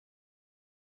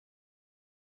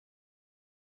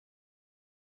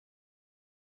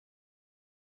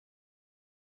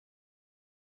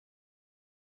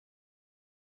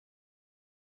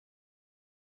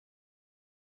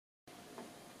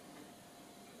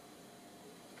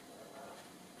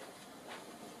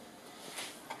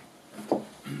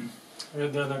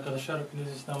Evet değerli arkadaşlar, hepiniz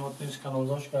İslam News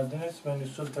kanalımıza hoş geldiniz. Ben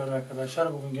Yusuf değerli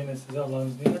arkadaşlar. Bugün gene size Allah'ın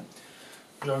izniyle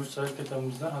CÂMİÜ'S-SAİR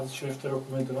kitabımızdan hadis-i şerifleri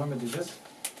okumaya devam edeceğiz.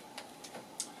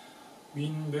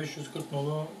 1540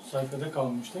 nolu sayfada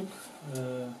kalmıştık.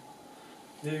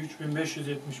 Ve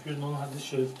 3571 nolu hadis-i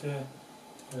şerifte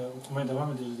okumaya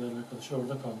devam edeceğiz değerli arkadaşlar.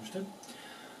 Orada kalmıştık.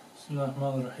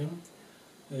 Bismillahirrahmanirrahim.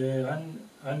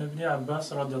 An İbni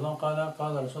Abbas radıyallahu anh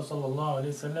kâle Resulullah sallallahu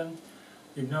aleyhi ve sellem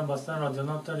İbn Abbas'tan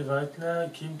radıyallahu anh rivayetle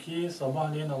kim ki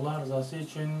sabahleyin Allah rızası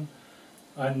için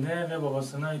anne ve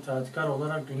babasına itaatkar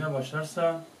olarak güne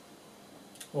başlarsa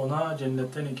ona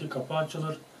cennetten 2 kapı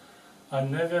açılır.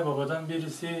 Anne ve babadan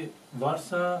birisi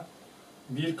varsa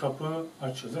bir kapı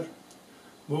açılır.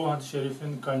 Bu hadis-i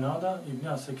şerifin kaynağı da İbn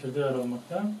Asakir'de yer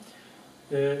almakta.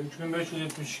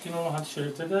 3572 nolu hadis-i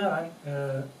şerifte de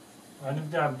An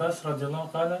İbn Abbas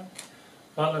radıyallahu anh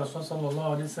kâle Resulullah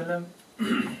sallallahu aleyhi ve sellem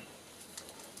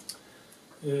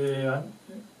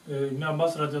İbn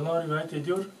Abbas radıyallahu anh rivayet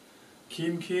ediyor.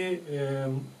 Kim ki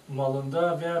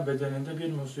malında veya bedeninde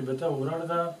bir musibete uğrar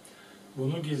da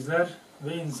bunu gizler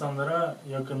ve insanlara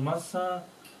yakınmazsa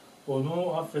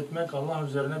onu affetmek Allah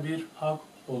üzerine bir hak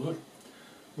olur.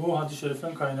 Bu hadis-i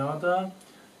şerifin kaynağı da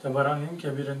Taberani'nin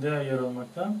Kebir'inde yer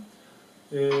almakta.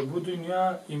 Bu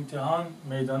dünya imtihan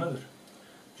meydanıdır.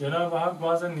 Cenab-ı Hak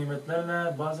bazen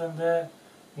nimetlerle bazen de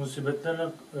musibetlerle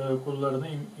kullarını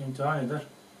imtihan eder.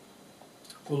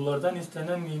 Kullardan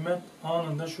istenen nimet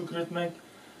anında şükretmek,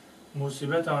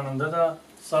 musibet anında da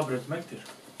sabretmektir.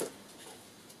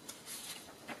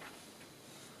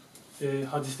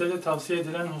 Hadiste de tavsiye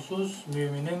edilen husus,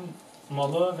 müminin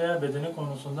malı veya bedeni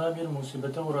konusunda bir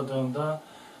musibete uğradığında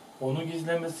onu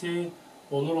gizlemesi,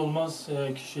 olur olmaz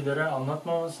kişilere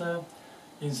anlatmaması,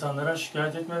 insanlara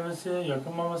şikayet etmemesi,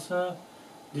 yakınmaması,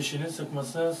 dişini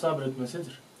sıkması,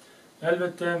 sabretmesidir.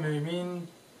 Elbette mümin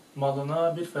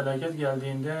malına bir felaket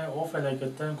geldiğinde o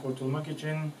felaketten kurtulmak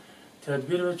için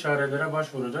tedbir ve çarelere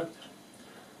başvuracaktır.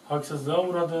 Haksızlığa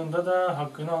uğradığında da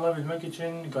hakkını alabilmek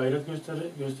için gayret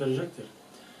gösterecektir.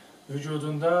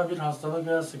 Vücudunda bir hastalık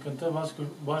veya sıkıntı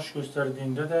baş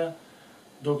gösterdiğinde de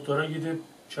doktora gidip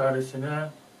çaresine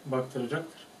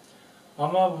baktıracaktır.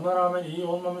 Ama buna rağmen iyi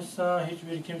olmamışsa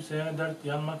hiçbir kimseye dert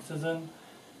yanmaksızın,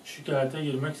 şikayete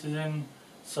girmeksizin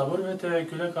sabır ve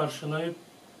tevekküle karşılayıp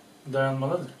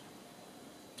dayanmalıdır.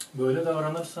 Böyle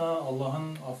davranırsa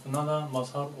Allah'ın affına da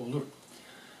mazhar olur.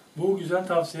 Bu güzel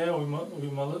tavsiyeye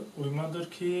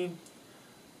uymalıdır ki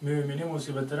mümini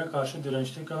musibetlere karşı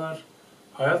dirençli kılar,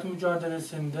 hayat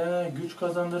mücadelesinde güç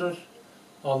kazandırır.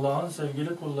 Allah'ın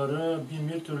sevgili kulları bin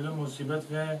bir türlü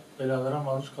musibet ve belalara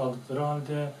maruz kaldıkları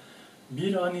halde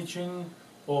bir an için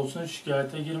olsun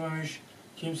şikayete girmemiş,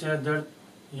 kimseye dert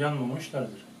yanmamışlar.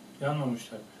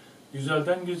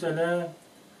 Güzelden güzele,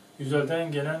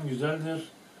 güzelden gelen güzeldir.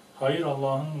 Hayır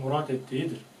Allah'ın murat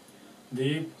ettiğidir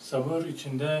deyip sabır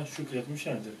içinde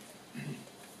şükretmişlerdir.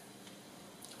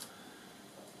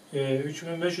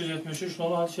 3573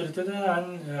 nolu hadis-i şerifte de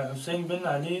Hüseyin bin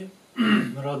Ali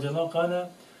radıyallahu anh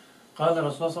kâle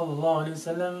Resulullah sallallahu aleyhi ve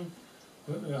sellem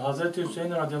Hazreti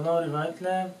Hüseyin radıyallahu anh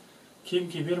rivayetle kim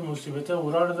ki bir musibete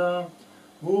uğrar da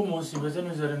bu musibetin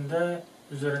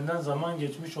üzerinden zaman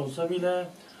geçmiş olsa bile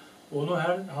onu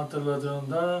her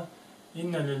hatırladığında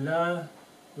inne lillah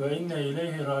ve inne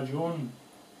ileyhi raciun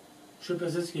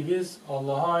şüphesiz ki biz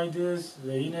Allah'a aidiz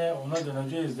ve yine ona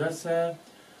döneceğiz derse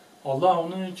Allah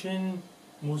onun için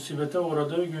musibete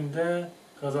uğradığı günde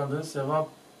kazandığı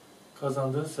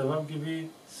sevap gibi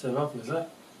sevap yazar.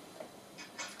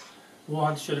 Bu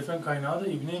hadis-i şerifin kaynağı da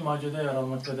İbn-i Mace'de yer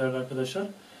almakta değerli arkadaşlar.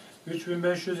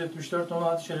 3574 nolu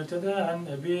hadis-i şerifte de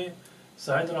Ebi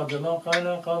Said radıyallahu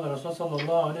anh kâle Resulullah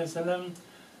sallallahu aleyhi ve sellem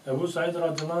Ebu Said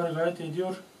radıyallahu anh rivayet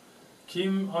ediyor.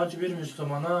 Kim aç bir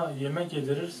Müslümana yemek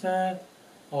yedirirse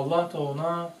Allah da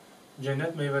ona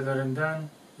cennet meyvelerinden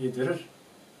yedirir.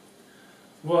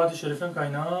 Bu hadis-i şerifin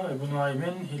kaynağı Ebu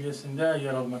Nuaym'in hilyesinde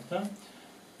yer almakta.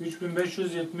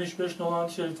 3575 nolu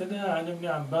hadis-i şerifte de İbn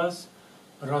Abbas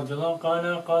radıyallahu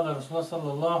anh kâle Resulullah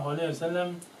sallallahu aleyhi ve sellem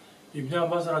İbn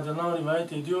Abbas radıyallahu anh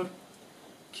rivayet ediyor.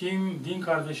 Kim din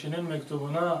kardeşinin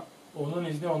mektubuna onun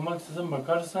izni olmaksızın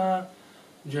bakarsa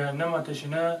cehennem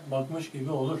ateşine bakmış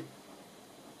gibi olur.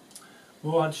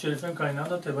 Bu hadis-i şerifin kaynağı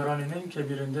da Taberani'nin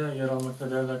Kebir'inde yer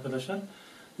almakta değerli arkadaşlar.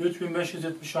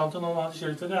 3576 nolu hadis-i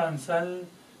şerifte de Ensel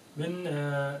bin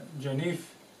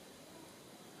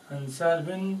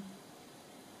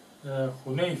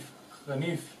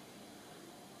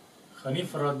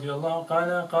Hanif radıyallahu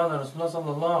anh kâle Resulullah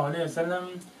sallallahu aleyhi ve sellem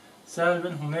Sel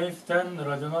bin Huneyf'ten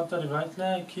radıyallahu anh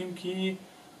rivayetle kim ki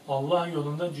Allah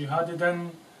yolunda cihad eden,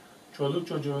 çoluk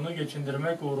çocuğunu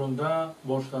geçindirmek uğrunda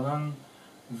borçlanan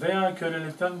veya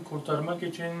kölelikten kurtarmak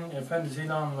için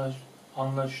efendisiyle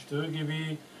anlaştığı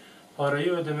gibi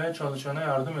parayı ödemeye çalışana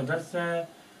yardım ederse,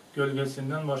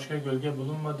 gölgesinden başka gölge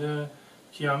bulunmadı.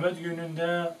 Kıyamet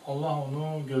gününde Allah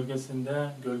onu gölgesinde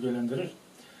gölgelendirir.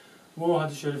 Bu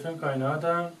hadis-i şerifin kaynağı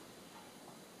da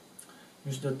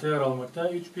Müsned'de yer almakta.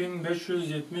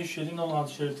 3577 nolu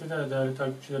hadis-i şerifte de değerli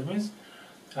takipçilerimiz,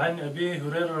 An Ebi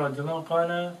Hureyre radıyallahu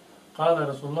anh kâle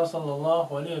Resulullah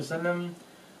sallallahu aleyhi ve sellem,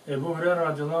 Ebu Hureyre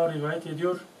radıyallahu anh rivayet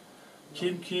ediyor.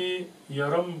 Kim ki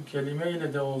yarım kelime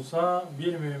ile de olsa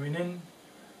bir müminin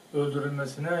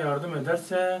öldürülmesine yardım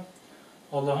ederse,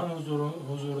 Allah'ın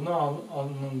huzuruna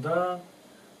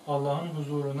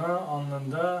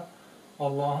alnında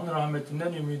Allah'ın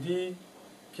rahmetinden ümidi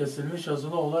kesilmiş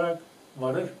yazılı olarak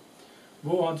varır.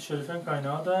 Bu hadis-i şerifin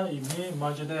kaynağı da İbn-i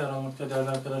Mace'de yer almakta değerli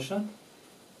arkadaşlar.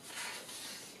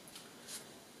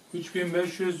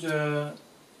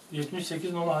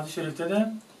 3578 nolu hadis-i şerifte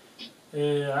de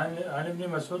An İbn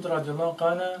Mesud radıyallahu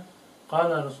anh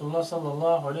kâle Resulullah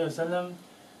sallallahu aleyhi ve sellem,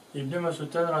 İbn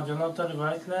Mesud'dan radıyallahu anh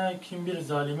rivayetle kim bir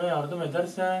zalime yardım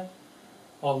ederse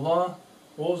Allah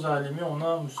o zalimi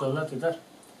ona musallat eder.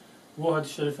 Bu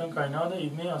hadis-i şerifin kaynağı da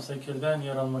İbn-i Asakir'den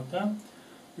yer almakta.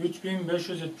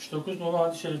 3579 nolu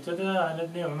hadis-i şerifte de An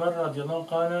İbn Ömer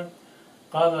radıyallahu anh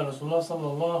kâle Resulullah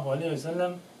sallallahu aleyhi ve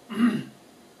sellem,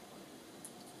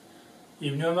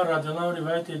 İbn Ömer radıyallahu anh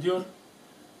rivayet ediyor.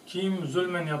 Kim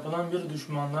zulmen yapılan bir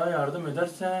düşmanlığa yardım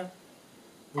ederse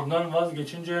bundan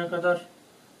vazgeçinceye kadar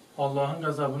Allah'ın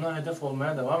gazabına hedef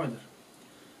olmaya devam eder.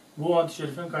 Bu hadis-i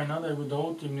şerifin kaynağı da Ebu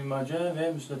Davud, İbn-i Mace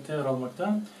ve Müsned'de yer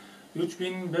almakta.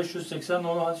 3580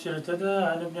 nolu hadis-i şerifte de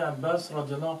An İbn Abbas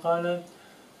radıyallahu anh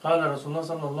kâle Resulullah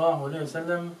sallallahu aleyhi ve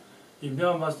sellem, İbn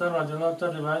Abbas'tan radıyallahu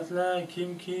anh rivayetle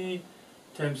kim ki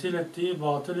temsil ettiği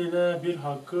batıl ile bir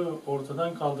hakkı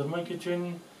ortadan kaldırmak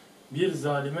için bir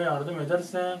zalime yardım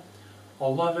ederse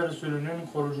Allah ve Resulünün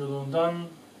koruculuğundan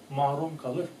mahrum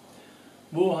kalır.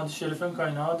 Bu hadis-i şerifin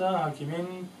kaynağı da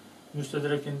Hakim'in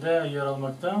Müstedrek'inde yer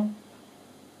almakta.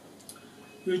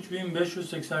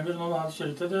 3581 nolu hadis-i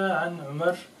şerifte de An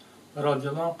Ömer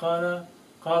radıyallahu anh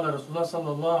kâle Resulullah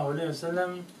sallallahu aleyhi ve sellem,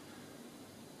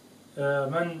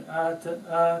 men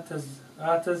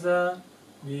a'teze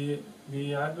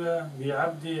bi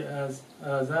abdi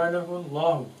azalehu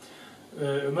Allahu.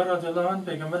 Ömer radıyallahu anh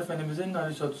Peygamber Efendimizin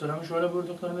aleyhissalatü vesselam'ı şöyle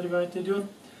buyurduklarını rivayet ediyor.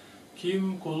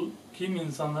 Kim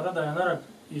insanlara dayanarak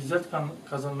izzet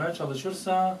kazanmaya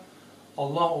çalışırsa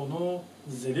Allah onu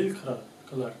zelil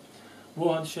kılar.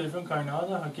 Bu hadis-i şerifin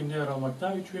kaynağı da Hakim'de yer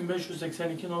almakta.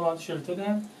 3582 nolu hadis-i şerifte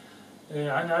de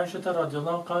An Ayşe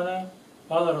radıyallahu anh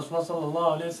kâle Resulullah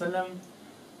sallallahu aleyhi ve sellem,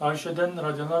 Ayşe'den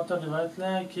radıyallahu anh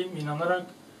rivayetle kim inanarak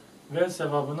ve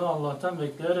sevabını Allah'tan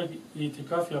bekleyerek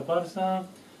itikaf yaparsa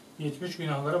 70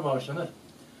 günahlara bağışlanır.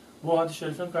 Bu hadis-i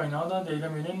şerifin kaynağı da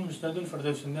Deylemi'nin Müsnedül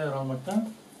Firdevs'inde yer almakta.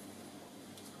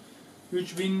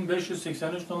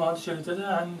 3583 nolu hadis-i şerifte de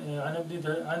An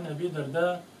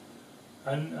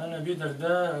Ebi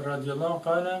Derda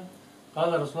radıyallahu anh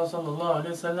kâle Resulullah sallallahu aleyhi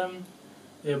ve sellem,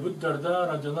 Ebu Derda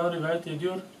radıyallahu anh rivayet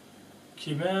ediyor.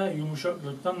 Kime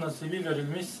yumuşaklıktan nasibi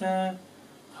verilmişse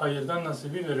hayırdan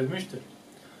nasibi verilmiştir.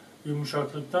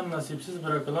 Yumuşaklıktan nasipsiz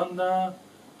bırakılan da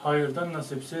hayırdan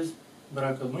nasipsiz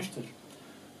bırakılmıştır.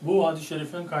 Bu hadis-i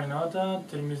şerifin kaynağı da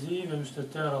Tirmizi ve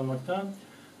Müsned'de yer almakta.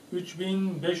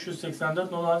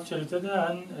 3584 nolu hadis-i şerifte de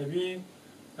An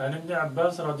İbn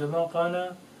Abbas radıyallahu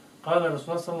anh kâle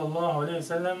Resulullah sallallahu aleyhi ve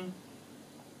sellem,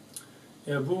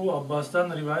 Ebu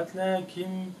Abbas'tan rivayetle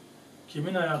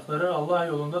kimin ayakları Allah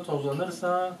yolunda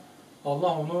tozlanırsa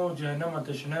Allah onu cehennem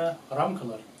ateşine haram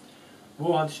kılar.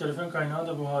 Bu hadis-i şerifin kaynağı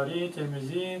da Buhari,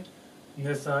 Tirmizi,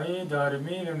 Nesai,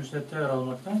 Darimi ve Müsned'de yer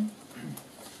almakta.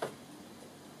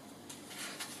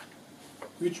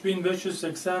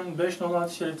 3585 nolu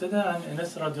hadis-i şerifte de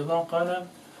Enes radıyallahu anh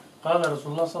kâle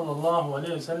Resulullah sallallahu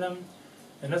aleyhi ve sellem,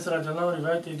 Enes radıyallahu anh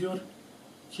rivayet ediyor.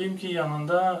 Kim ki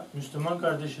yanında Müslüman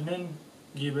kardeşinin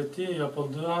gıybeti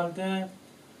yapıldığı halde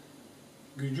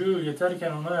gücü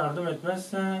yeterken ona yardım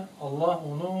etmezse Allah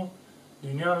onu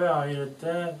dünya ve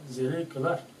ahirette zelil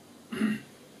kılar.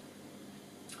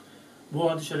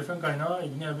 Bu hadis-i şerifin kaynağı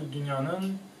İbn-i Ebi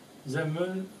Dünya'nın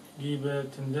Zemmül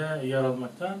Gıybetinde yer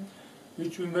almakta.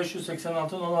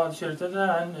 3586 nolu hadis-i şerifte de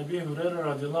An Ebi Hureyre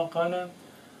radıyallahu anh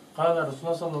kâle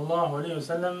Resulullah sallallahu aleyhi ve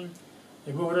sellem,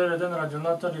 Ebu Hureyre'den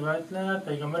radıyallahu anh rivayetle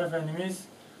Peygamber Efendimiz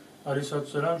aleyhissalatü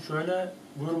vesselam şöyle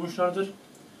buyurmuşlardır.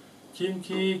 Kim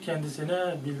ki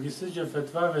kendisine bilgisizce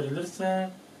fetva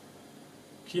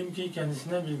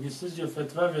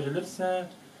verilirse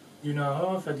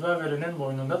günahı fetva verenin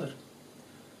boynundadır.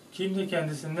 Kim de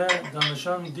kendisine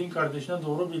danışan din kardeşine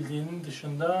doğru bildiğinin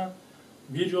dışında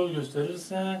bir yol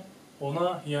gösterirse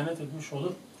ona ihanet etmiş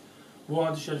olur. Bu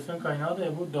hadis-i şerifin kaynağı da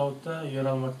Ebu Davud'da yer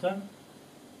almakta.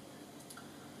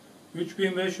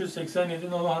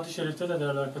 3587 nolu hadis-i şerifte de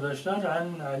değerli arkadaşlar.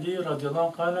 An Ali radıyallahu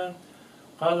anh kâle,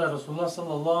 kâle Resulullah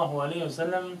sallallahu aleyhi ve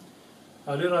sellem,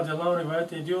 Ali radıyallahu anh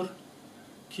rivayet ediyor.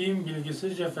 Kim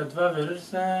bilgisizce fetva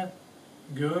verirse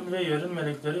göğün ve yerin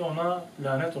melekleri ona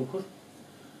lanet okur.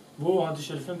 Bu hadis-i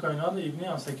şerifin kaynağı da İbn-i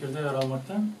Asakir'de yer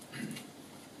almakta.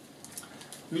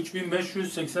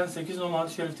 3588 nolu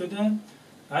hadis-i şerifte de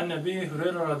An Nebi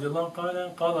Hureyre radıyallahu anh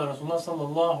kâle, kâle Resulullah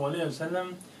sallallahu aleyhi ve sellem,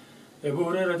 Ebu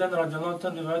Hureyre'den radıyallahu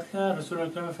anh'tan rivayetle Resul-i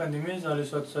Ekim Efendimiz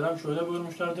aleyhissalatü vesselam şöyle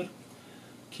buyurmuşlardır.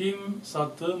 Kim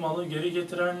sattığı malı geri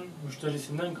getiren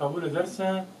müşterisinden kabul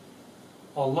ederse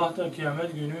Allah da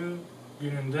kıyamet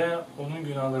gününde onun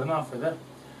günahlarını affeder.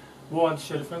 Bu hadis-i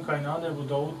şerifin kaynağı da Ebu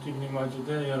Davud İbn-i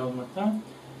Mace'de yer almakta.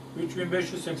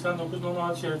 3589 nolu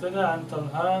hadis-i şerifte de An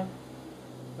Talha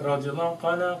radıyallahu anh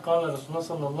kâle, kâle Resulullah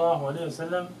sallallahu aleyhi ve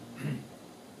sellem,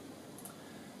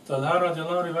 Talha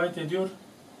radıyallahu anh rivayet ediyor.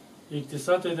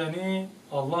 İktisat edeni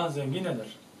Allah zengin eder.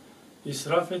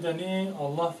 İsraf edeni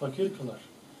Allah fakir kılar.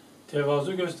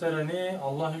 Tevazu göstereni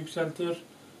Allah yükseltir.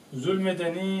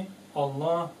 Zulmedeni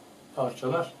Allah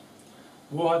parçalar.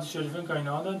 Bu hadis-i şerifin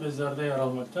kaynağı da Bezzar'da yer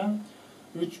almakta.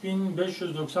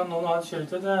 3590 nolu hadis-i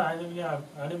şerifte de An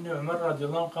İbni Ömer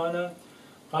radıyallahu anh kâle,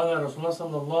 kâle Resulullah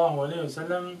sallallahu aleyhi ve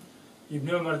sellem,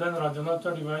 İbni Ömer'den radıyallahu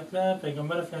anh rivayetle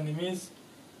Peygamber Efendimiz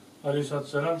aleyhissalatü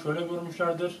vesselam şöyle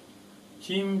buyurmuşlardır.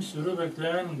 Kim sürü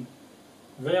bekleyen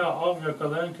veya av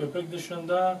yakalayan köpek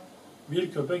dışında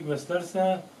bir köpek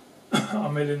beslerse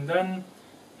amelinden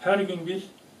her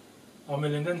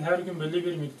gün belli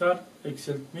bir miktar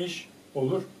eksiltmiş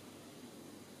olur.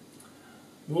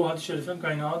 Bu hadis-i şerifin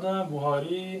kaynağı da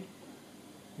Buhari,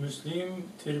 Müslim,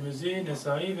 Tirmizi,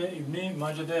 Nesai ve İbn-i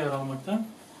Mace'de yer almakta.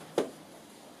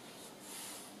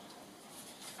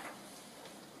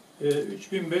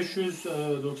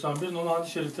 3591 nolu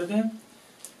hadis-i şerifte de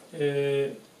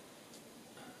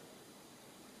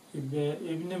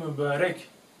İbn-i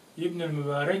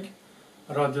Mübarek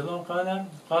radıyallahu anh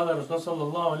kâle Resulullah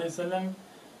sallallahu aleyhi ve sellem,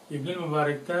 İbn-i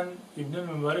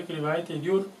Mübarek rivayet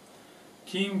ediyor.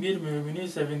 Kim bir mümini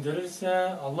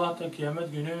sevindirirse Allah da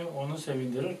kıyamet günü onu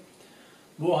sevindirir.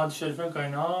 Bu hadis-i şerifin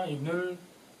kaynağı İbn-i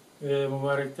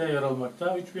Mübarek'te yer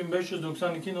almakta.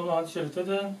 3592 nolu hadis-i şerifte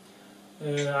de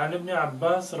An İbni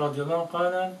Abbas radıyallahu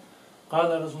anh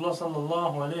kâle Resulullah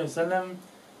sallallahu aleyhi ve sellem,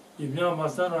 İbn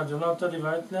Abbas'tan radıyallahu anh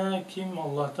rivayetle kim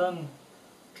Allah'tan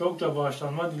çokça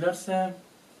bağışlanma dilerse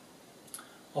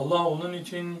Allah onun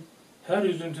için her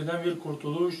üzüntüden bir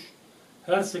kurtuluş,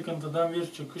 her sıkıntıdan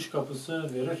bir çıkış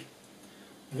kapısı verir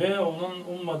ve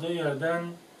onun ummadığı yerden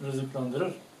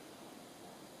rızıklandırır.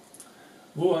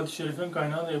 Bu hadis-i şerifin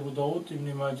kaynağı da Ebu Davud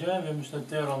İbn-i Mace ve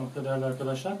Müsned'de yer almakta değerli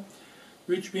arkadaşlar.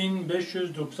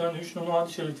 3593 nolu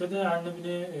hadis-i şerifte de An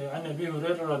Nebi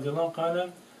Hureyre radıyallahu anh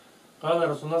kâle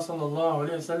Resulullah sallallahu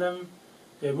aleyhi ve sellem,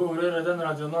 Ebu Hureyre'den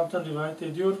radıyallahu anh'tan rivayet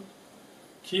ediyor.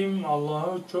 Kim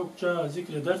Allah'ı çokça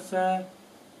zikrederse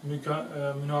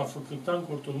münafıklıktan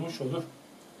kurtulmuş olur.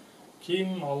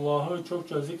 Kim Allah'ı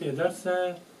çokça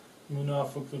zikrederse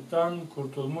münafıklıktan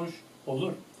kurtulmuş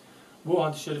olur. Bu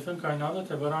hadis-i şerifin kaynağı da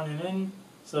Teberani'nin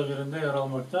Sagir'inde yer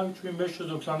almakta.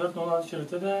 3594 nolu hadis-i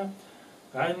şerifte de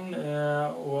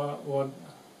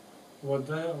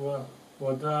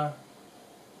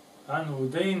An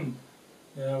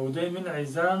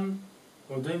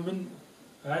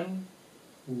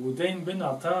Hudeyn bin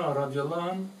Ata radıyallahu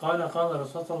anh kâle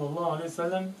Resulullah sallallahu aleyhi ve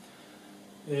sellem,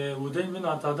 Hudeyn bin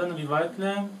Ata'dan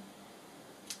rivayetle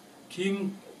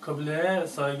kim kıbleye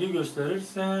saygı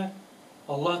gösterirse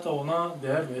Allah da ona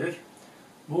değer verir.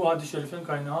 Bu hadis-i şerifin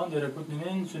kaynağı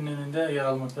Derekutni'nin Sünneninde yer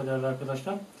almakta değerli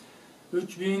arkadaşlar.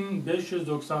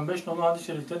 3595 nolu hadis-i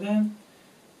şerifte de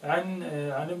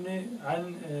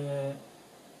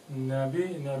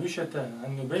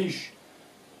Nübeyş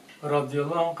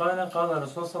radıyallahu anh kâle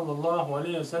Resulullah sallallahu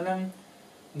aleyhi ve sellem,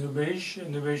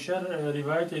 Nübeyş'er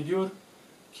rivayet ediyor.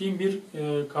 Kim bir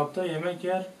kapta yemek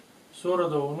yer,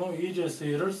 sonra da onu iyice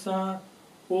sıyırırsa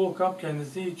o kap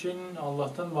kendisi için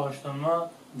Allah'tan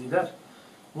bağışlanma diler.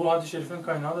 Bu hadis-i şerifin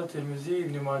kaynağı da Tirmizi,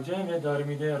 İbn-i Mace ve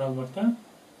Darimi'de yer almakta.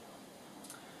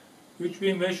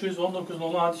 3519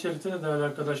 nolu hadis-i şerifte de değerli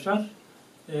arkadaşlar,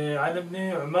 An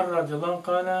İbni Ömer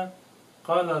radıyallahu anh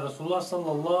kâle Resulullah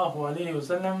sallallahu aleyhi ve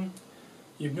sellem,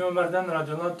 İbni Ömer'den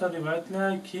radıyallahu anh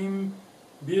rivayetle kim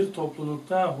bir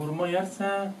toplulukta hurma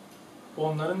yerse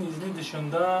onların izni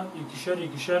dışında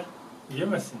ikişer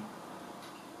yemesin.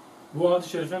 Bu hadis-i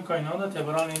şerifin kaynağı da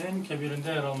Teberani'nin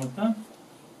Kebir'inde yer almakta.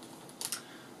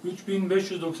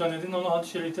 3597 nolu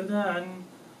hadis-i şerifte de an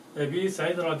Ebi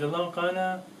Said radıyallahu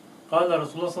anh kâle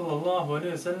Resulullah sallallahu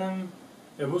aleyhi ve sellem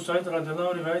Ebu Said radıyallahu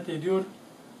anh rivayet ediyor.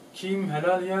 Kim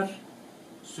helal yer,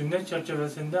 sünnet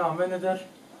çerçevesinde amel eder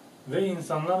ve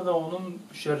insanlar da onun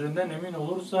şerrinden emin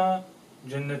olursa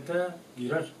cennete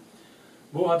girer.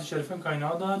 Bu hadis-i şerifin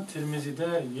kaynağı da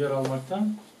Tirmizi'de yer almakta.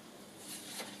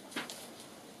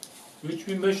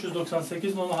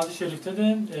 3598 nolu hadis-i şerifte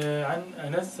de an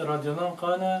Enes radıyallahu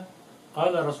anh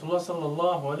kâle Resulullah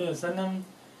sallallahu aleyhi ve sellem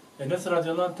Enes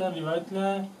radıyallahu anh'tan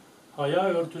rivayetle haya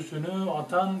örtüsünü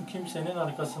atan kimsenin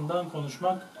arkasından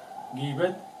konuşmak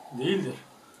gıybet değildir.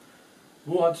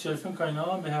 Bu hadis-i şerifin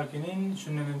kaynağı Beyhaki'nin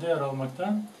sünneninde yer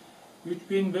almakta.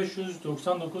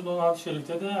 3599 nolu hadis-i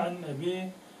şerifte de an Ebi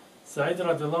Said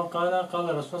radıyallahu anh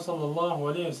kâle Resulullah sallallahu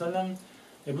aleyhi ve sellem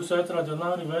Ebu Said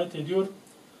radıyallahu anh rivayet ediyor.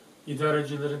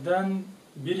 İdarecilerden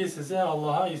biri size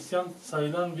Allah'a isyan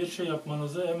sayılan bir şey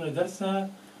yapmanızı emrederse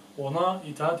ona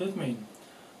itaat etmeyin.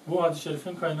 Bu hadis-i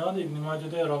şerifin kaynağı da İbn-i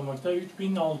Mace'de yer almakta.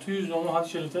 3600 nolu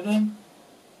hadis-i şerifte de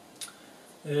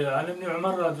an İbn-i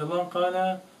Ömer radıyallahu anh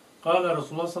kâle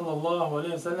Resulullah sallallahu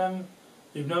aleyhi ve sellem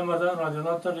İbn-i Ömer'den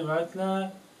radıyallahu anh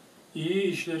rivayetle iyi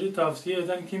işleri tavsiye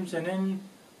eden kimsenin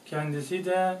kendisi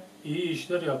de iyi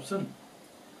işler yapsın.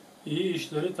 İyi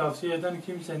işleri tavsiye eden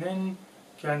kimsenin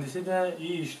kendisi de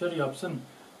iyi işler yapsın.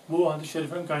 Bu hadis-i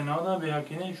şerifin kaynağı da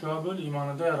Beyhaki'nin Şuab-ül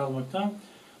İmanı'da yer almakta.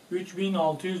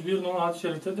 3601 nolu hadis-i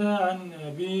şerifte de an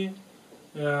Ebi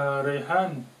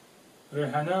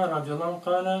Reyhane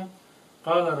radıyallahu anh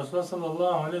kâle Resulullah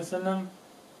sallallahu aleyhi ve sellem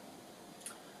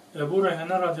Ebu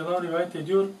Reyhane radıyallahu anh rivayet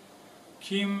ediyor.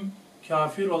 Kim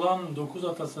kafir olan 9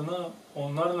 atasını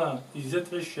onlarla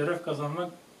izzet ve şeref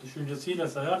kazanmak düşüncesiyle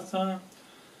sayarsa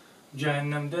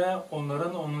cehennemde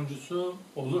onların 10'uncusu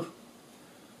olur.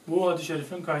 Bu hadis-i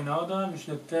şerifin kaynağı da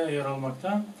Müsned'de yer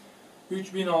almakta.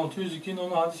 3602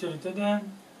 nolu hadis-i şerifte de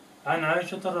an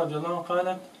Ayşe radıyallahu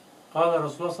anh kâle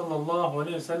Resulullah sallallahu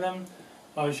aleyhi ve sellem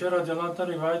Ayşe radıyallahu anh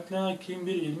rivayetle kim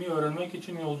bir ilmi öğrenmek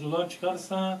için yolculuğa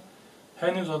çıkarsa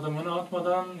henüz adımını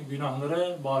atmadan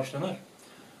günahları bağışlanır.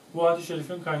 Bu hadis-i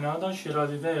şerifin kaynağı da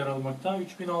Şirazi'de yer almakta.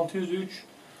 3603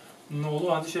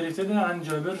 nolu hadis-i şerifte de an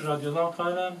Cabir radıyallahu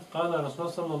anh kâle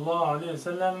Resulullah sallallahu aleyhi ve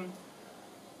sellem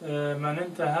men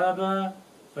intehâbe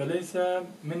feleyse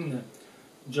minne.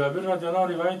 Cabir radıyallahu anh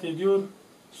rivayet ediyor.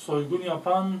 Soygun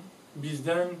yapan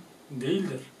bizden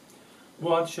değildir.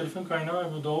 Bu hadis-i şerifin kaynağı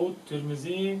Ebu Davud,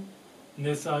 Tirmizi,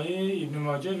 Nesai, İbn-i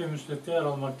Mace ve Müsned'de yer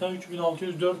almakta.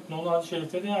 3604 nolu hadis-i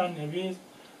şerifte de an Ebi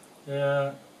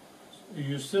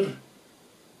Yusr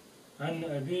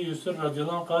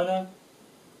radıyallahu anh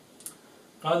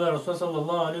kâle Resulullah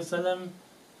sallallahu aleyhi ve sellem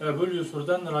Ebu'l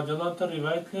Yusr'dan radıyallahu anh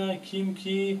rivayetle kim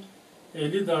ki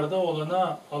eli darda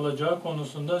olana alacağı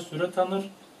konusunda süre tanır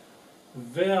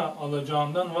veya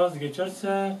alacağından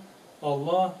vazgeçerse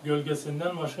Allah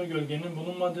gölgesinden başka gölgenin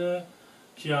bulunmadığı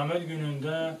kıyamet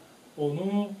gününde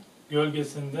onu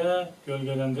gölgesinde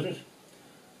gölgelendirir.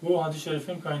 Bu hadis-i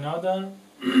şerifin kaynağı da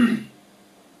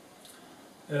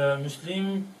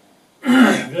Müslim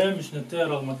ve Müsned'de yer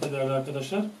almakta değerli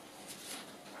arkadaşlar.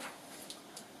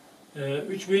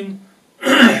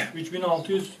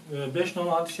 3605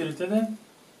 nolu hadis-i şerifte de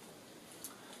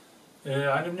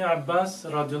an İbn Abbas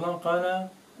radıyallahu anh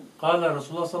kâle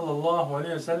Resulullah sallallahu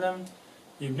aleyhi ve sellem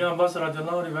İbn Abbas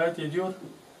radıyallahu anh rivayet ediyor.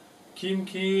 Kim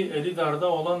ki eli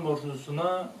darda olan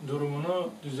borçlusuna durumunu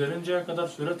düzelinceye kadar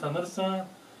süre tanırsa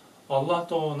Allah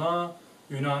da ona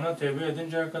günahına tevbe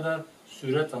edinceye kadar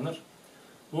süre tanır.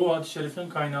 Bu hadis-i şerifin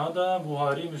kaynağı da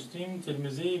Buhari, Müslim,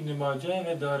 Tirmizi, İbn-i Mace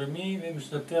ve Darimi ve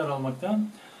Müsned'de yer almakta.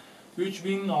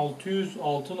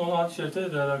 3606 nolu hadis-i şerifte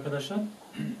de değerli arkadaşlar.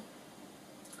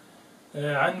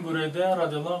 An Bureyde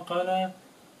radıyallahu anh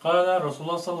kâle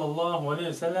Resulullah sallallahu aleyhi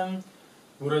ve sellem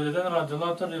Bureyde'den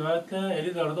radıyallahu anh rivayetle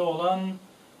eli darda olan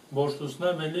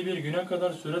borçlusuna belli bir güne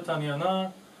kadar süre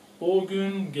tanıyana o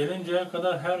gün gelinceye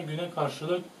kadar her güne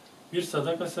karşılık bir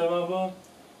sadaka sevabı,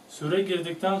 süre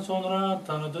girdikten sonra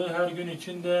tanıdığı her gün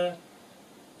içinde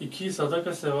 2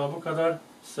 sadaka sevabı kadar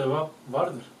sevap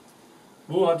vardır.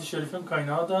 Bu hadis-i şerifin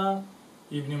kaynağı da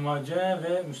İbn-i Mace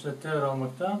ve Müsned'de yer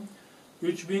almakta.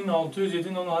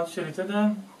 3607 nolu hadis-i şerifte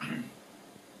de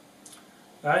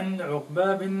an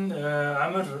Ukbe bin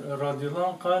Amr radıyallahu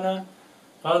anh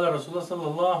kâle Resulullah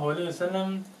sallallahu aleyhi ve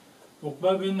sellem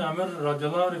Ukbe bin Amr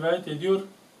radıyallahu anh rivayet ediyor.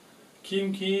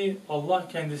 Kim ki Allah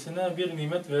kendisine bir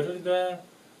nimet verir de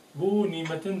bu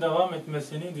nimetin devam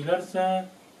etmesini dilerse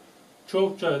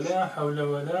çokça la havle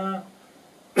ve la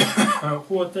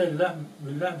kuvvete illa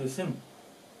billah desin.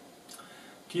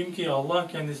 Kim ki Allah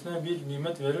kendisine bir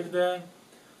nimet verir de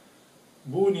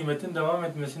bu nimetin devam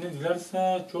etmesini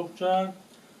dilerse çokça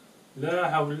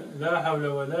la havle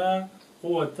ve la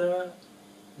kuvvete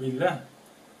billah.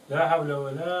 La havle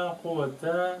ve la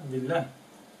kuvvete billah.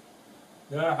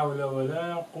 La havle ve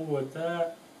la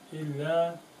kuvvete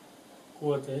illa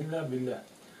billah.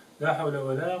 La havle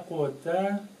ve la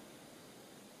kuvvete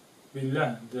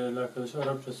billah. Değerli arkadaşlar,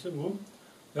 Arapçası bu.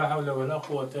 La havle ve la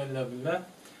kuvvete illa billah.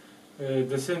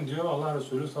 Desin diyor Allah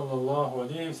Resulü sallallahu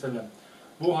aleyhi ve sellem.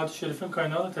 Bu hadis-i şerifin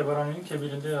kaynağı Teberani'nin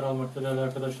Kebir'inde yer almaktadır değerli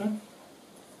arkadaşlar.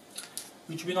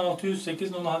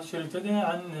 3608 numaralı hadis-i şerifte de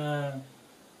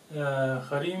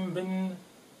Harim bin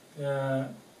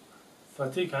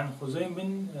Fatik, Huzeym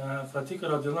bin Fatik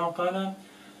radıyallahu anh kâle,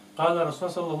 kâle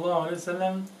Resulullah sallallahu aleyhi ve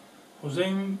sellem,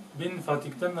 Huzeym bin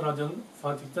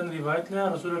Fatik'ten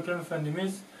rivayetle Resul-i Ekrem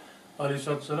Efendimiz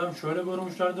aleyhissalatü vesselam şöyle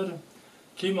buyurmuşlardır.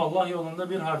 Kim Allah yolunda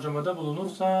bir harcamada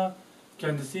bulunursa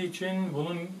kendisi için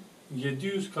bunun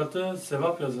 700 katı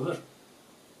sevap yazılır.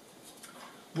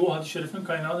 Bu hadis-i şerifin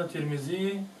kaynağı da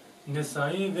Tirmizi,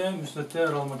 Nesai ve Müsned'de yer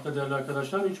almakta değerli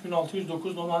arkadaşlar.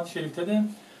 3609 numaralı hadis-i şerifte de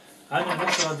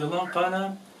Enes radıyallahu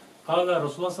anh kâle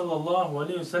Resulullah sallallahu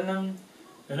aleyhi ve sellem,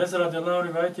 Enes radıyallahu anh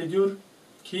rivayet ediyor.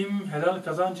 Kim helal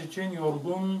kazanç için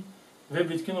yorgun ve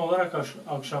bitkin olarak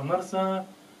akşamlarsa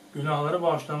günahları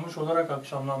bağışlanmış olarak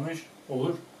akşamlanmış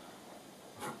olur.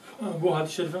 Bu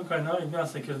hadis-i şerifin kaynağı İbn-i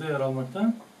Asakir'de yer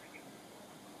almakta.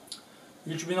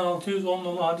 3610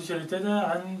 numaralı hadis-i şerifte de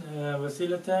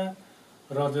Vesilete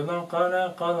radıyallahu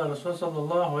anh kâle Resulullah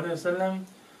sallallahu aleyhi ve sellem,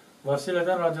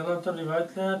 Vasile'den radıyallahu anh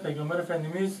rivayetle Peygamber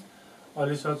Efendimiz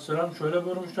aleyhissalatü vesselam şöyle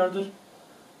buyurmuşlardır.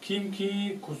 Kim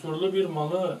ki kusurlu bir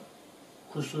malı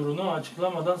kusurunu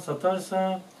açıklamadan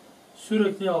satarsa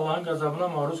sürekli Allah'ın gazabına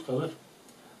maruz kalır.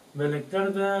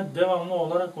 Melekler de devamlı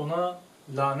olarak ona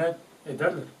lanet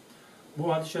ederler.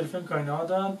 Bu hadis-i şerifin kaynağı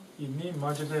da İbn-i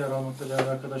Mace'de yer almaktadır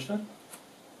arkadaşlar.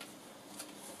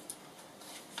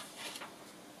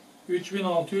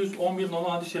 3611 numaralı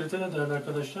hadis-i şerifte de değerli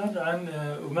arkadaşlar.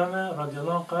 Ümeme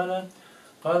radıyallahu anh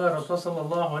kâle Resulullah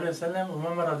sallallahu aleyhi ve sellem,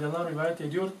 Ümeme radıyallahu anh rivayet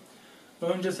ediyor.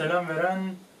 Önce selam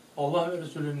veren Allah ve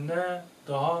Resulüne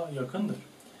daha yakındır.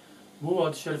 Bu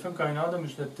hadis-i şerifin kaynağı da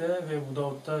Müsned'de ve Ebu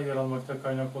Davud'da yer almakta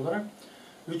kaynak olarak.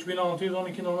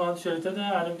 3612 numaralı hadis-i şerifte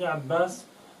de İbn Abbas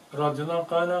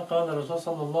radıyallahu anh kâle Resulullah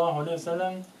sallallahu aleyhi ve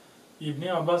sellem, İbn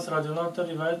Abbas radıyallahu anh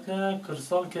rivayetle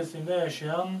kırsal kesimde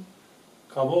yaşayan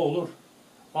kaba olur.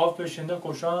 Av peşinde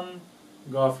koşan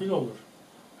gafil olur.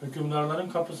 Hükümdarların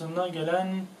kapısından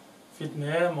gelen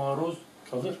fitneye maruz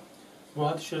kalır. Bu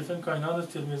hadis-i şerifin kaynağı da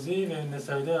Tirmizi ve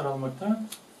Nesai'de yer almakta.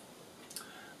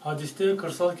 Hadiste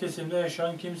kırsal kesimde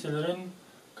yaşayan kimselerin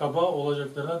kaba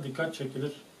olacaklarına dikkat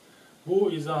çekilir.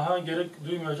 Bu izaha gerek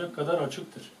duymayacak kadar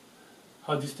açıktır.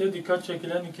 Hadiste dikkat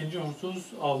çekilen ikinci husus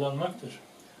avlanmaktır.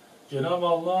 Cenab-ı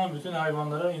Allah bütün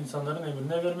hayvanları insanların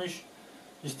emrine vermiş,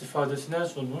 istifadesine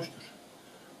sunmuştur.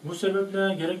 Bu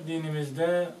sebeple gerek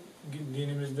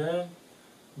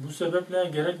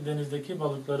gerek denizdeki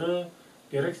balıkları,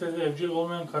 gerekse de evcil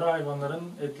olmayan kara hayvanların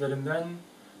etlerinden,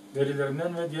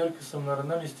 derilerinden ve diğer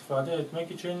kısımlarından istifade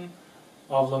etmek için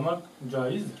avlamak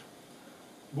caizdir.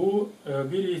 Bu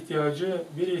bir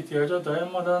ihtiyaca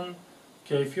dayanmadan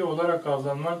keyfi olarak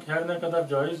avlanmak her ne kadar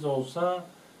caiz de olsa,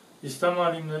 İslam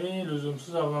alimleri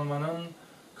lüzumsuz avlanmanın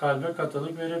kalbe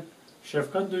katılık verip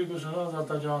şefkat duygusunu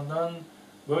azaltacağından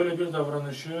böyle bir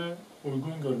davranışı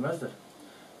uygun görmezler.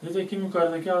 Nitekim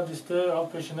yukarıdaki hadiste av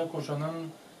peşine koşanın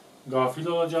gafil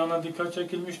olacağına dikkat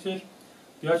çekilmiştir.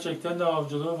 Gerçekten de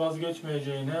avcılığı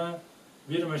vazgeçmeyeceğine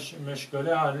bir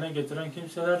meşgale haline getiren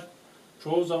kimseler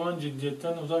çoğu zaman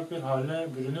ciddiyetten uzak bir hale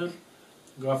bürünür,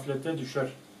 gaflete düşer.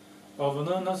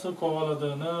 Avını nasıl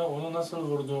kovaladığını, onu nasıl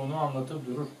vurduğunu anlatıp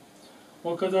durur.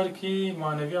 O kadar ki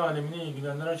manevi alemini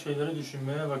ilgilendiren şeyleri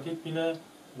düşünmeye vakit bile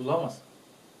bulamaz.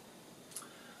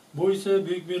 Bu ise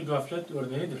büyük bir gaflet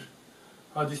örneğidir.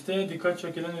 Hadiste dikkat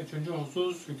çekilen üçüncü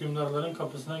husus, hükümdarların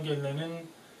kapısına gelenin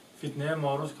fitneye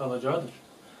maruz kalacağıdır.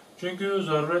 Çünkü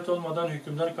zaruret olmadan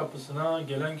hükümdar kapısına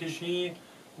gelen kişi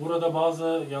burada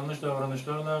bazı yanlış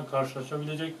davranışlarla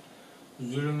karşılaşabilecek,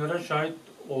 zulümlere şahit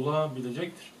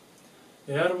olabilecektir.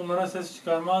 Eğer bunlara ses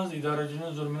çıkarmaz,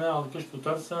 idarecinin zulmüne alkış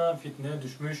tutarsa fitneye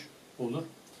düşmüş olur.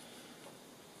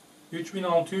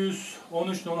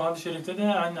 3613 numaralı hadis-i şerifte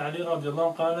de Ali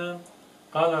radıyallahu anh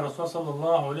kâle Resulullah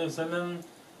sallallahu aleyhi ve sellem,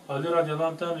 Ali radıyallahu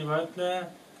anh'tan rivayetle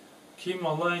kim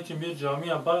Allah için bir cami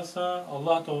yaparsa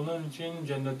Allah da onun için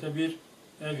cennette bir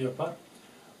ev yapar.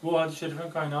 Bu hadis-i şerifin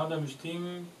kaynağı da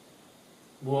Müslim,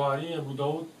 Buhari, Ebu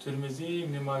Davud, Tirmizi,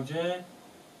 İbn-i Mace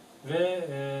ve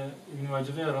İbn-i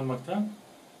Mace'de yer almakta.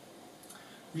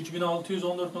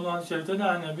 3614 numaralı hadis-i şerifte de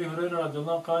Ebi Hureyre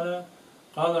radıyallahu anh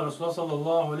Kâle Resulullah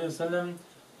sallallahu aleyhi ve sellem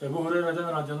Ebu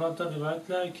Hureyre'den radıyallahu anh'tan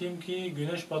rivayetle kim ki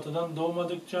güneş batıdan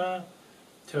doğmadıkça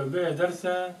tövbe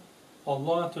ederse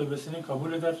Allah tövbesini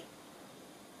kabul eder.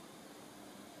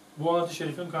 Bu hadis-i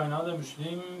şerifin kaynağı da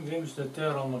Müslim ve Müsned'de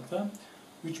yer almakta.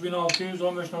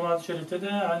 3615 numaralı hadis-i şerifte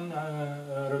de an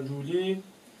raculi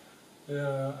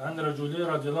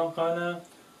radıyallahu anh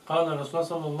kâle Resulullah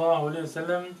sallallahu aleyhi ve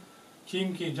sellem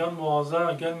kim ki can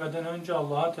boğaza gelmeden önce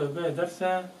Allah'a tövbe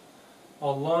ederse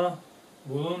Allah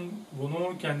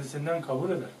bunu kendisinden kabul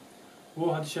eder.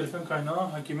 Bu hadis-i şerifin kaynağı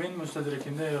Hakim'in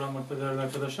Müstedrek'inde yer almakta değerli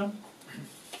arkadaşlar.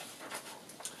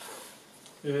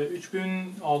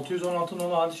 3616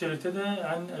 numaralı hadis-i şerifte de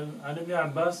an İbni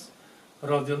Abbas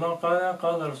radıyallahu anh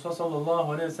kâle Resulullah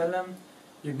sallallahu aleyhi ve sellem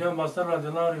İbni Abbas'tan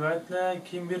radıyallahu anh rivayetle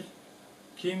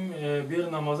kim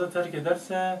bir namazı terk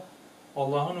ederse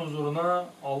Allah'ın huzuruna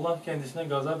Allah kendisine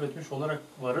gazap etmiş olarak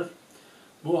varır.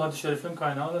 Bu hadis-i şerifin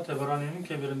kaynağı da Teberani'nin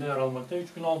Kebir'inde yer almakta.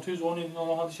 3617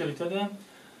 numaralı hadis-i şerifte de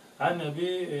an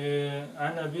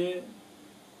Ebi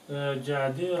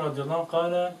Ca'di radıyallahu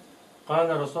anh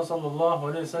kâle Resulullah sallallahu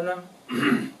aleyhi ve sellem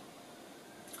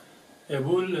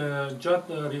Ebu'l Cad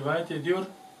rivayet ediyor.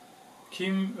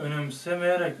 Kim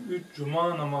önemsemeyerek 3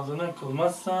 cuma namazını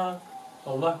kılmazsa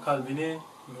Allah kalbini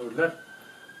mühürler.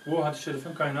 Bu hadis-i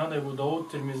şerifin kaynağı da Ebu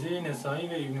Davud, Tirmizi, Nesai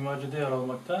ve İbn-i Mace'de yer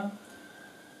almakta.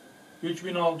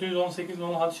 3618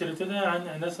 numaralı hadis-i şerifte de an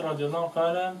Enes radıyallahu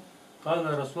anh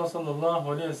kâle Resulullah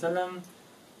sallallahu aleyhi ve sellem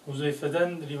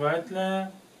Huzeyfe'den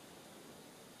rivayetle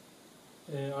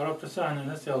Arapçası an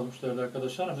Enes yazmışlardı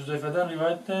arkadaşlar. Huzeyfe'den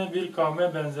rivayetle bir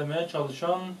kavme benzemeye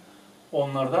çalışan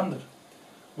onlardandır.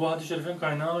 Bu hadis-i şerifin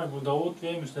kaynağı Ebu Davud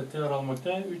ve Müsned'de yer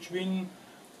almakta.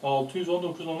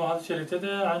 3619 numaralı hadis-i şerifte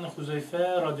de an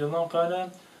Huzeyfe radıyallahu anh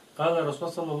kâle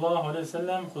Resulullah sallallahu aleyhi ve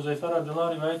sellem Huzeyfe radıyallahu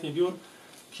anh rivayet ediyor.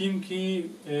 Kim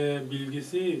ki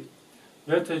bilgisi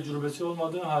ve tecrübesi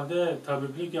olmadığı halde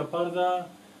tabiplik yapar da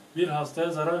bir hastaya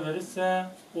zarar verirse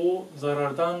o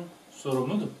zarardan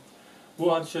sorumludur.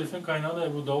 Bu hadis-i şerifin kaynağı da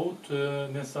Ebu Davud,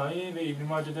 Nesai ve İbn-i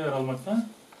Mace'de yer almakta.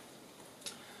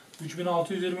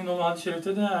 3620 numaralı hadis-i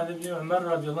şerifte de İbn Ömer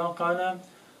radıyallahu anh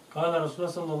kâle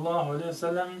Resulullah sallallahu aleyhi ve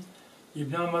sellem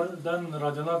İbn Ömer'den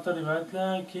radıyallahu anh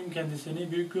rivayetle kim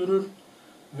kendisini büyük görür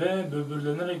ve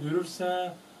böbürlenerek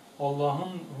yürürse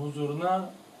Allah'ın huzuruna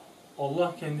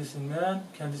Allah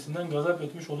kendisinden gazap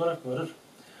etmiş olarak varır.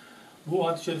 Bu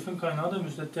hadis-i şerifin kaynağı da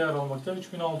Müsned'de yer almakta.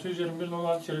 3621 numaralı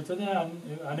hadis-i şerifte de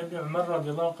İbn Ömer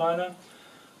radıyallahu anh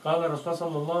kâle Resulullah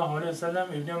sallallahu aleyhi ve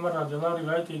sellem İbn Ömer radıyallahu anh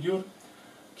rivayet ediyor.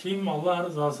 Kim Allah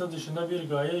rızası dışında bir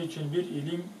gaye için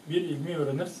bir ilmi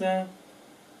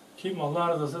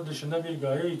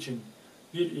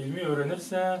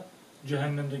öğrenirse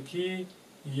cehennemdeki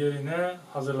yerine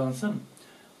hazırlansın.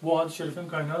 Bu hadis-i şerifin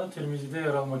kaynağı da Tirmizi'de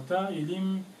yer almakta.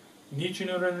 İlim niçin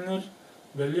öğrenilir?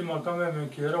 Belli makam ve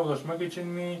mevkilere ulaşmak için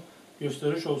mi?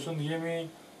 Gösteriş olsun diye mi?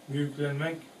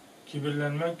 Büyüklenmek,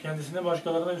 kibirlenmek, kendisini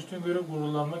başkalarına üstün görüp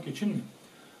gururlanmak için mi?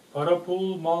 Para,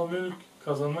 pul, mal, mülk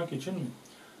kazanmak için mi?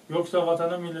 Yoksa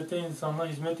vatana, millete, insanlığa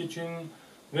hizmet için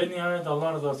ve nihayet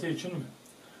Allah rızası için mi?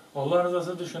 Allah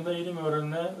rızası dışında ilim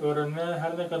öğrenmeye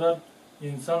her ne kadar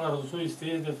insan arzu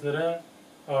ettiği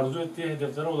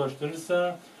hedeflere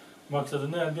ulaştırırsa,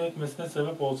 maksadını elde etmesine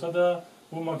sebep olsa da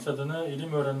bu maksadını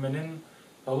ilim öğrenmenin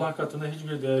Allah katında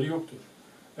hiçbir değeri yoktur.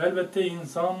 Elbette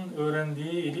insan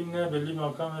öğrendiği ilimle belli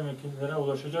makam ve mevkilere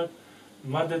ulaşacak,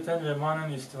 maddeten ve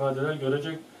manen istifadeler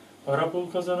görecek, para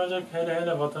pul kazanacak,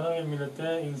 hele vatana ve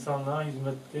millete, insanlığa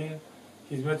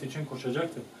hizmet için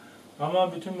koşacaktır.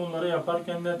 Ama bütün bunları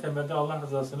yaparken de temelde Allah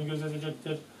rızasını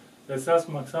gözetecektir. Esas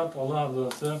maksat Allah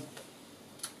rızası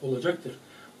olacaktır.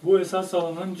 Bu esas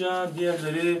alınınca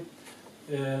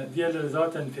diğerleri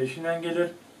zaten peşinden gelir.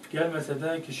 Gelmese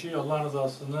de kişi Allah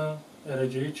rızasını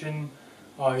ereceği için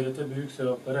ahirete büyük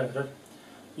sevaplara erer.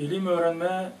 İlim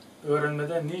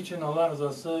öğrenmede niçin Allah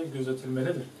rızası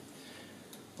gözetilmelidir?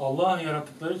 Allah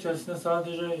yarattıkları içerisinde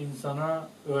sadece insana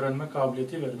öğrenme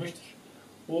kabiliyeti vermiştir.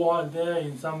 O halde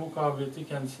insan bu kabiliyeti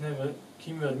kendisine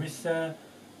kim vermişse,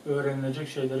 öğrenilecek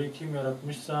şeyleri kim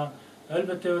yaratmışsa,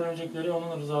 elbette öğrenecekleri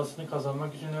onun rızasını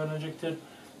kazanmak için öğrenecektir.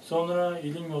 Sonra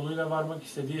ilim yoluyla varmak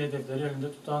istediği hedefleri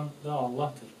elinde tutan da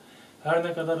Allah'tır. Her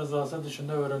ne kadar rızası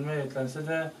dışında öğrenmeye yetlense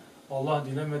de Allah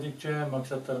dilemedikçe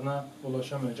maksatlarına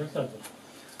ulaşamayacaklardır.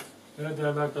 Evet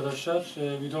değerli arkadaşlar,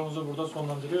 videomuzu burada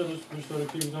sonlandırıyoruz. Bir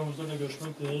sonraki videomuzda da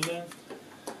görüşmek dileğiyle.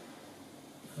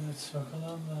 Evet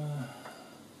bakalım.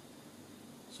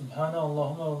 Subhane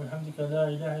Allahümme ve bihamdike la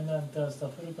ilahe illa ente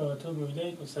estağfiruke ve etûbü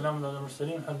ileyk ve selamun aleyhi ve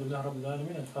sellem. Elhamdülillahi Rabbil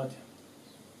alemin. El Fatiha.